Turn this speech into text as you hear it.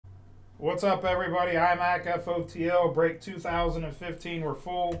What's up, everybody? Imac FOTL break 2015. We're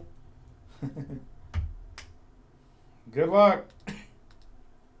full. Good luck.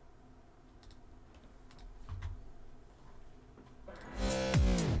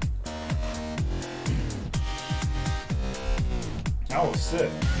 That was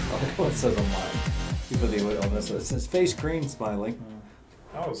sick. I like what it says on mine. You put the on this. It says face green smiling.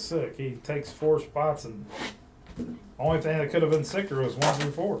 That was sick. He takes 4 spots, and the only thing that could have been sicker was 1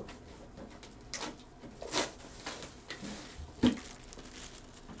 through 4.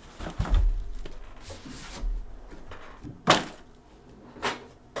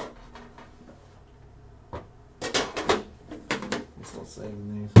 I'm still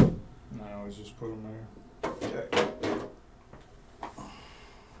saving these. No, I was just put them there. Okay.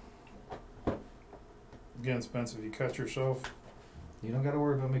 Again, Spence, if you cut yourself, You don't got to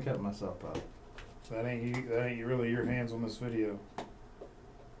worry about me cutting myself up. that ain't really your hands on this video.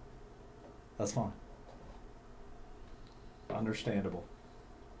 That's fine. Understandable.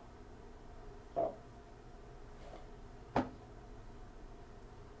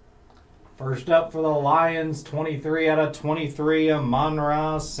 First up for the Lions, 23 out of 23,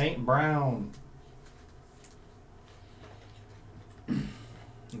 Amon-Ra St. Brown. The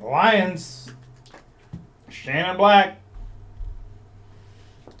Lions, Shannon Black.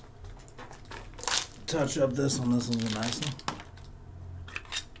 Touch up this one. This one's a nice one.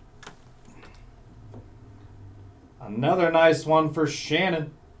 Another nice one for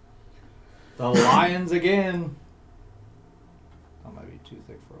Shannon. The Lions again. That might be too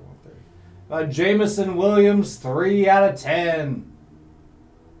thick for a 130. Jamison Williams, 3 out of 10.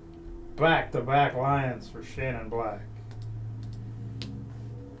 Back-to-back Lions for Shannon Black.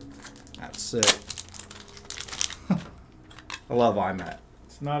 That's sick. I love Imac.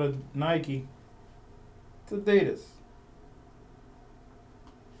 It's not a Nike. It's Adidas.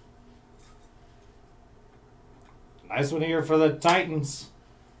 Nice one here for the Titans.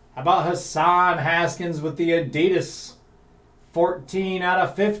 How about Hassan Haskins with the Adidas? 14 out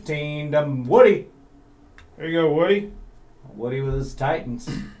of 15 to Woody. There you go, Woody. Woody with his Titans.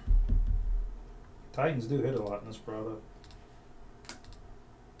 Titans do hit a lot in this product.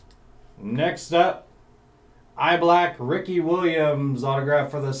 Next up, Black Ricky Williams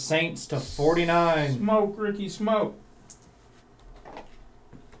autograph for the Saints to 49. Smoke, Ricky, smoke.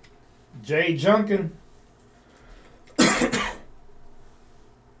 Jay Junkin.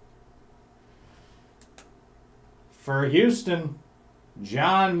 For Houston,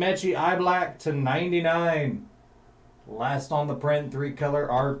 John Mechie Black to 99. Last on the print, 3-color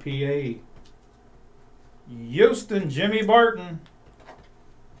RPA. Houston, Jimmy Barton.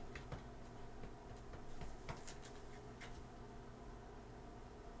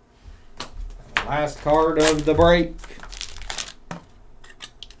 Last card of the break.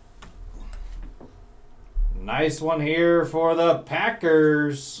 Nice one here for the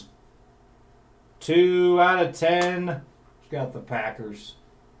Packers. 2 out of 10. Got the Packers.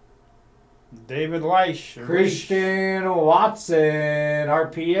 David Leish. Christian Watson,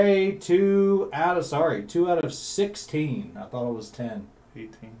 RPA, 2 out of 16. I thought it was 10. 18.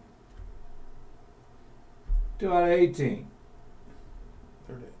 2 out of 18.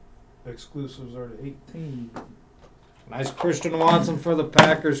 The exclusives are to 18. Nice Christian Watson for the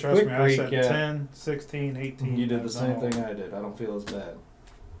Packers. Trust Quick me, I said recap. 10, 16, 18. You did the same thing I did. I don't feel as bad.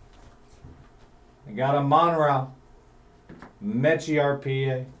 I got a Monra, Mechie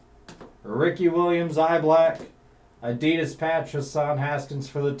RPA, Ricky Williams Black, Adidas patch Hassan Haskins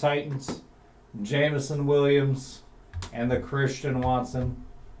for the Titans, Jamison Williams, and the Christian Watson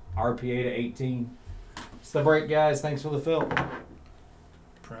RPA to 18. It's the break, guys. Thanks for the fill.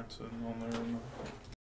 Prints on there.